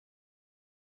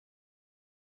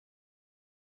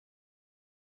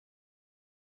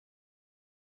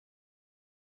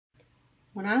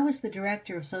When I was the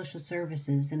director of social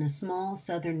services in a small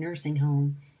southern nursing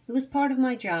home, it was part of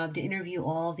my job to interview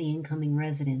all the incoming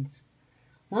residents.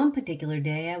 One particular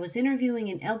day, I was interviewing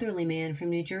an elderly man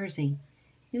from New Jersey.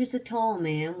 He was a tall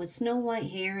man with snow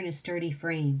white hair and a sturdy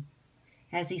frame.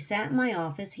 As he sat in my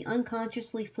office, he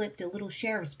unconsciously flipped a little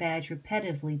sheriff's badge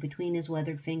repetitively between his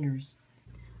weathered fingers.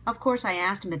 Of course, I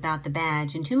asked him about the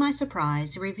badge, and to my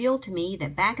surprise, he revealed to me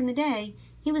that back in the day,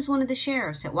 he was one of the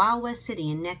sheriffs at Wild West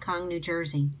City in Netcong, New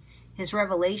Jersey. His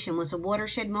revelation was a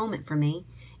watershed moment for me.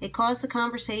 It caused the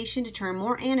conversation to turn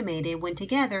more animated when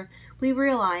together we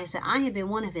realized that I had been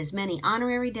one of his many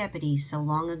honorary deputies so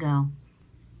long ago.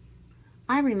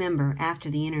 I remember, after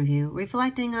the interview,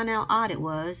 reflecting on how odd it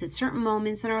was that certain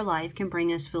moments in our life can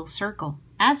bring us full circle.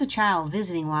 As a child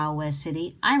visiting Wild West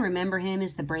City, I remember him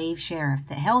as the brave sheriff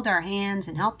that held our hands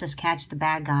and helped us catch the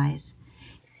bad guys.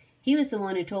 He was the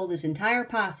one who told his entire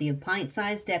posse of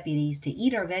pint-sized deputies to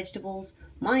eat our vegetables,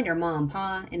 mind our ma and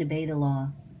pa, and obey the law.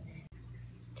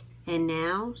 And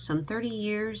now, some 30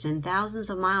 years and thousands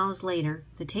of miles later,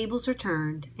 the tables are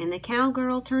turned, and the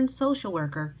cowgirl turned social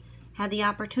worker had the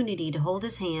opportunity to hold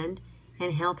his hand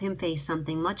and help him face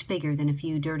something much bigger than a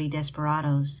few dirty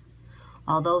desperados.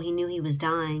 Although he knew he was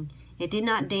dying, it did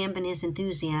not dampen his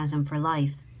enthusiasm for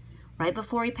life. Right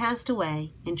before he passed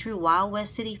away, in true Wild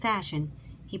West City fashion,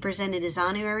 he presented his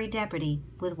honorary deputy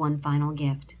with one final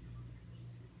gift.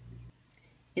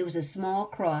 It was a small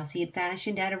cross he had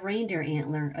fashioned out of reindeer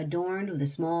antler, adorned with a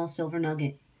small silver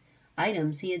nugget,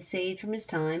 items he had saved from his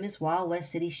time as Wild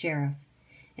West City sheriff.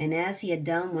 And as he had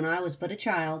done when I was but a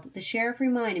child, the sheriff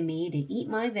reminded me to eat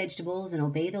my vegetables and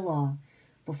obey the law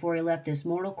before he left this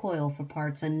mortal coil for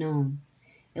parts unknown.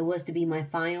 It was to be my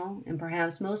final and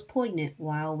perhaps most poignant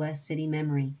Wild West City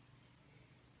memory.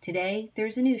 Today,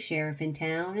 there's a new sheriff in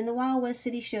town, and the Wild West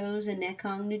City shows in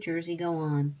Netcong, New Jersey go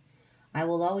on. I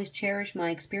will always cherish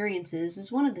my experiences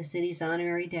as one of the city's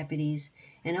honorary deputies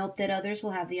and hope that others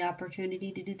will have the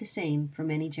opportunity to do the same for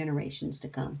many generations to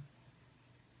come.